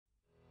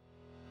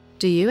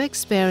Do you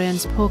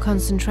experience poor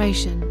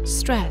concentration,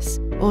 stress,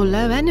 or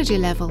low energy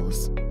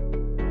levels?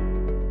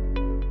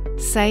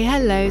 Say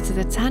hello to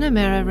the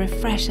Tanamera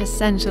Refresh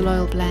Essential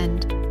Oil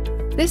Blend.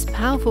 This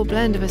powerful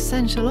blend of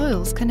essential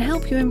oils can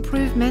help you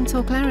improve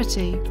mental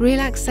clarity,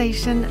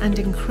 relaxation, and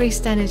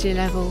increased energy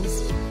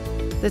levels.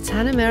 The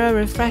Tanamera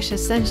Refresh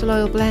Essential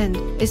Oil Blend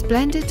is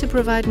blended to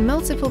provide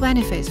multiple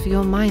benefits for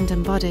your mind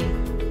and body.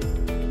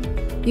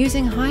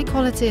 Using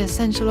high-quality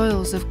essential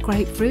oils of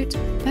grapefruit,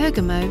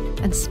 bergamot,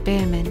 and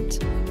spearmint.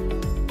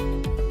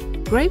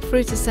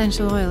 Grapefruit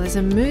essential oil is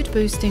a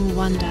mood-boosting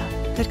wonder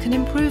that can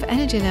improve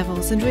energy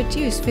levels and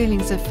reduce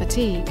feelings of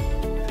fatigue.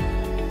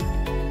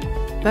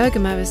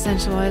 Bergamot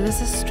essential oil is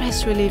a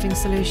stress-relieving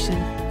solution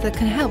that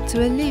can help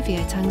to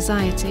alleviate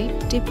anxiety,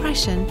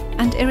 depression,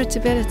 and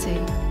irritability.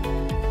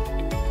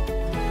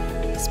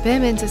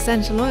 Spearmint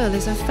essential oil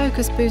is a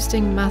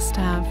focus-boosting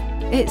must-have.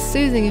 Its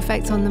soothing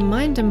effect on the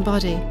mind and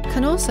body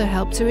can also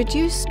help to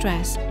reduce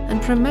stress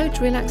and promote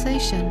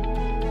relaxation.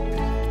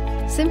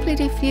 Simply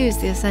diffuse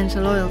the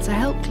essential oil to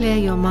help clear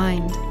your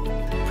mind,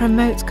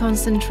 promote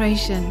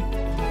concentration,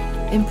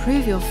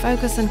 improve your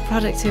focus and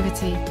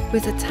productivity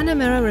with the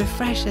Tanamera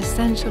Refresh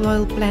Essential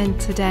Oil Blend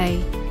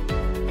today.